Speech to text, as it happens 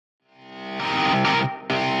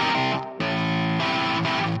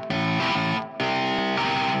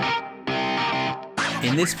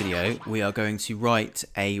In this video, we are going to write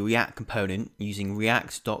a React component using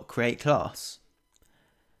React.createClass.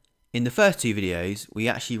 In the first two videos, we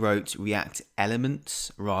actually wrote React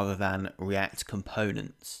elements rather than React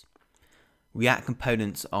components. React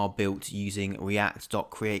components are built using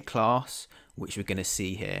React.createClass, which we're going to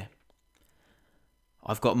see here.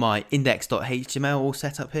 I've got my index.html all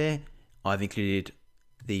set up here. I've included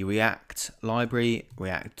the React library,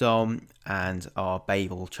 React DOM, and our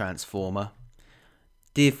Babel transformer,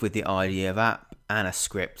 div with the ID of app, and a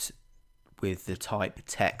script with the type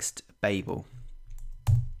text Babel.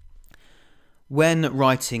 When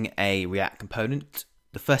writing a React component,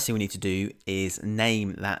 the first thing we need to do is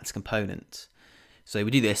name that component. So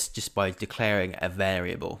we do this just by declaring a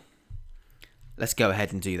variable. Let's go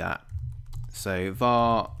ahead and do that. So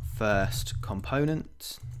var first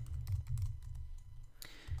component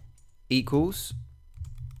equals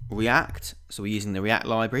React. So we're using the React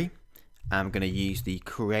library. I'm going to use the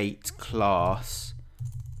createClass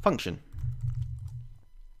function.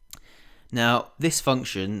 Now, this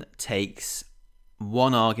function takes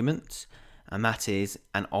one argument, and that is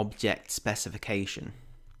an object specification,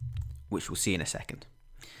 which we'll see in a second.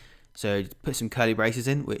 So put some curly braces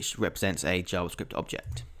in, which represents a JavaScript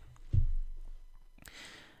object.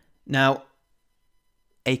 Now,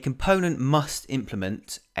 a component must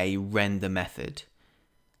implement a render method.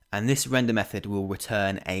 And this render method will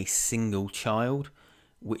return a single child,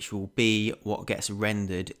 which will be what gets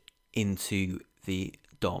rendered into the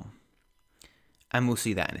DOM. And we'll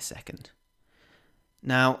see that in a second.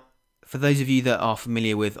 Now, for those of you that are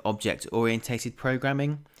familiar with object-oriented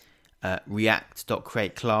programming,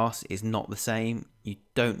 React.createClass is not the same. You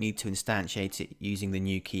don't need to instantiate it using the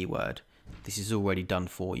new keyword. This is already done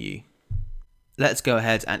for you. Let's go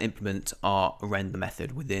ahead and implement our render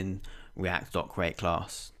method within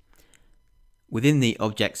React.createClass. Within the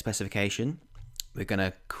object specification, we're going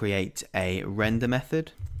to create a render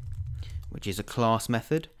method, which is a class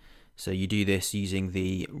method. So you do this using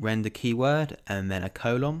the render keyword and then a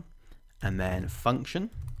colon and then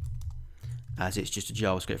function, as it's just a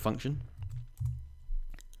JavaScript function.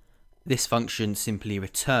 This function simply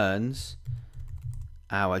returns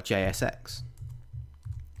our JSX.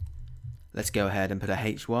 Let's go ahead and put a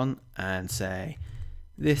H1 and say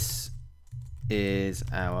this is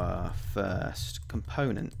our first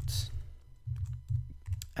component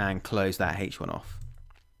and close that H1 off.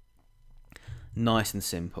 Nice and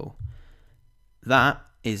simple. That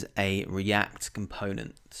is a React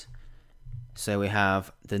component. So we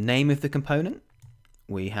have the name of the component,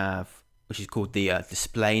 we have, which is called the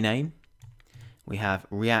display name. We have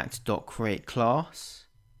React.createClass,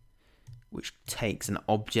 which takes an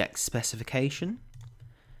object specification.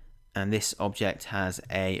 And this object has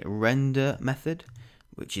a render method,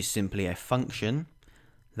 which is simply a function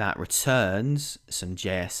that returns some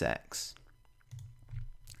JSX.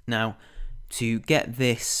 Now, to get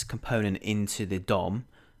this component into the DOM,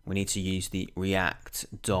 we need to use the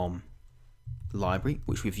React DOM library,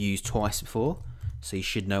 which we've used twice before. So you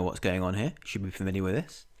should know what's going on here. You should be familiar with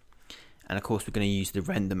this. And of course, we're going to use the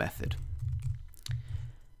render method,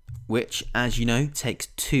 which, as you know, takes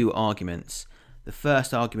two arguments. The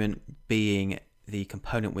first argument being the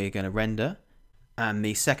component we're going to render, and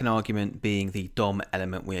the second argument being the DOM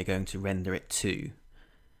element we are going to render it to.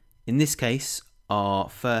 In this case, our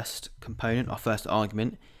first component, our first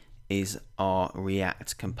argument, is our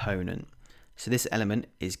React component. So this element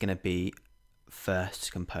is going to be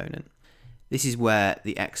first component. This is where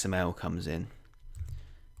the XML comes in.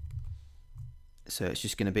 So it's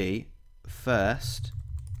just going to be first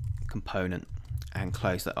component and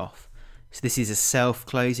close that off. So this is a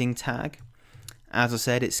self-closing tag. As I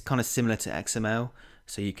said, it's kind of similar to XML,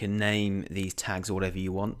 so you can name these tags whatever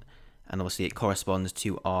you want, and obviously it corresponds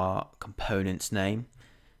to our component's name.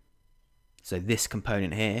 So this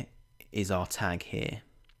component here is our tag here,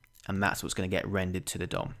 and that's what's going to get rendered to the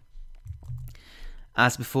DOM.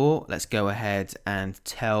 As before, let's go ahead and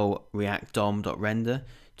tell React DOM.render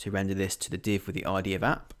to render this to the div with the ID of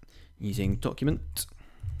app using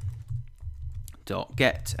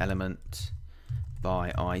document.get element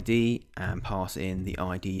by ID and pass in the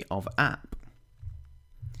ID of app.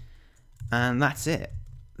 And that's it.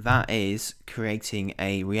 That is creating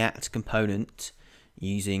a React component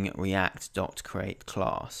using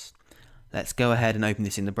React.createClass. Let's go ahead and open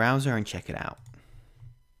this in the browser and check it out.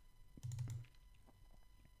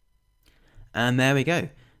 And there we go.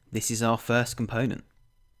 This is our first component.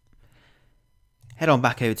 Head on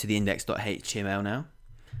back over to the index.html now.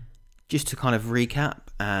 Just to kind of recap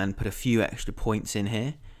and put a few extra points in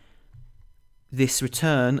here. This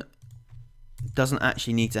return doesn't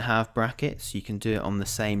actually need to have brackets. You can do it on the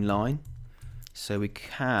same line. So we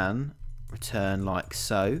can return like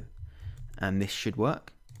so, and this should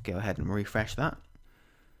work. Go ahead and refresh that.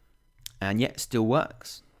 And yet, it still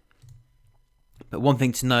works. But one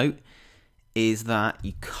thing to note is that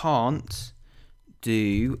you can't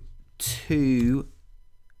do two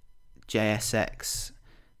JSX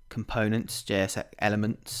components, JSX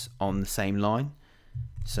elements on the same line.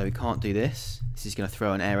 So we can't do this. This is going to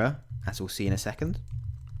throw an error, as we'll see in a second.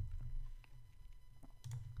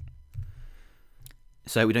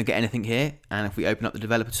 So we don't get anything here, and if we open up the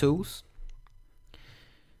developer tools,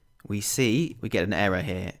 we get an error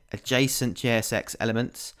here. Adjacent JSX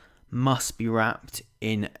elements must be wrapped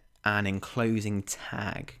in an enclosing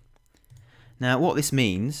tag. Now what this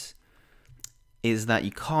means is that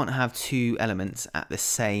you can't have two elements at the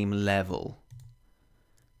same level.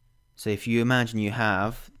 So if you imagine you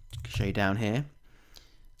have, I'll show you down here,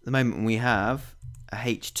 at the moment we have a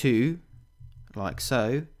H2 like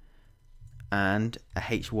so, and a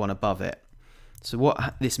H1 above it. So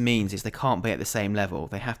what this means is they can't be at the same level.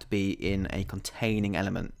 They have to be in a containing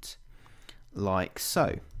element, like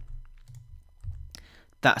so.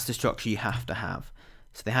 That's the structure you have to have.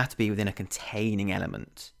 So they have to be within a containing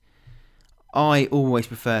element. I always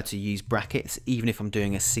prefer to use brackets, even if I'm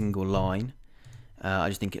doing a single line. I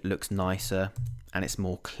just think it looks nicer and it's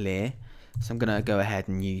more clear. So I'm going to go ahead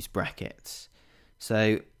and use brackets.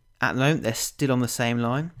 So at the moment they're still on the same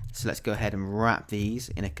line. So let's go ahead and wrap these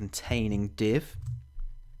in a containing div.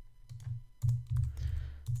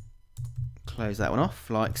 Close that one off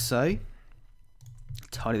like so.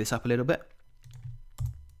 Tidy this up a little bit.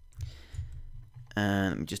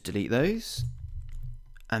 And just delete those.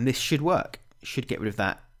 And this should work. It should get rid of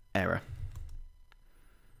that error.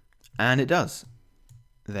 And it does.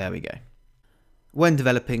 There we go. When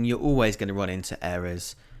developing, you're always going to run into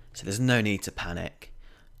errors, so there's no need to panic.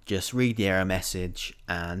 Just read the error message,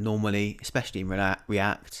 and normally, especially in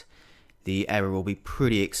React, the error will be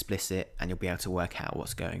pretty explicit and you'll be able to work out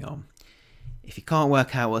what's going on. If you can't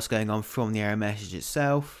work out what's going on from the error message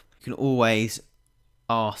itself, you can always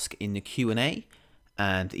ask in the Q&A,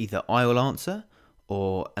 and either I will answer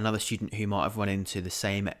or another student who might have run into the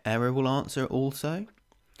same error will answer also.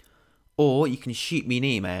 Or you can shoot me an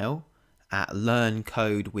email at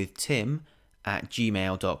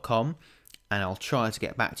learncodewithtim@gmail.com and I'll try to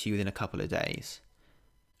get back to you within a couple of days.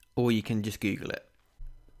 Or you can just Google it.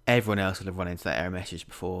 Everyone else will have run into that error message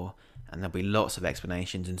before, and there'll be lots of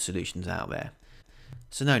explanations and solutions out there.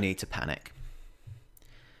 So no need to panic.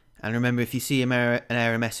 And remember, if you see an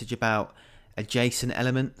error message about adjacent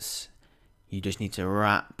elements, you just need to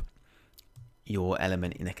wrap your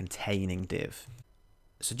element in a containing div.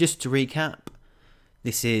 So just to recap,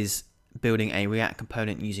 this is building a React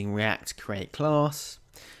component using React createClass,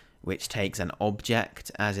 which takes an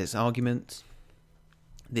object as its argument.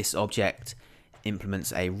 This object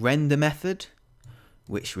implements a render method,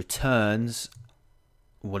 which returns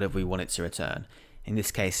whatever we want it to return. In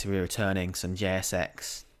this case, we're returning some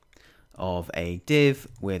JSX of a div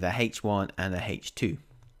with a H1 and a H2.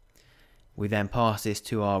 We then pass this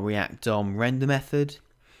to our React DOM render method,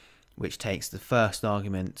 which takes the first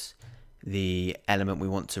argument, the element we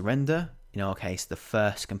want to render, in our case the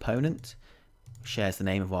first component, shares the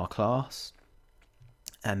name of our class,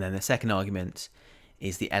 and then the second argument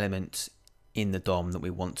is the element in the DOM that we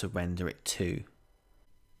want to render it to.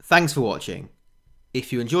 Thanks for watching.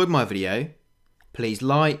 If you enjoyed my video, please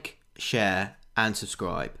like, share and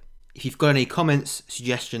subscribe. If you've got any comments,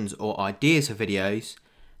 suggestions or ideas for videos,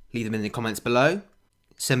 leave them in the comments below,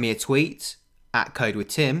 send me a tweet at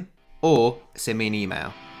CodeWithTim, or send me an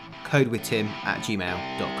email,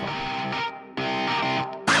 codewithtim@gmail.com.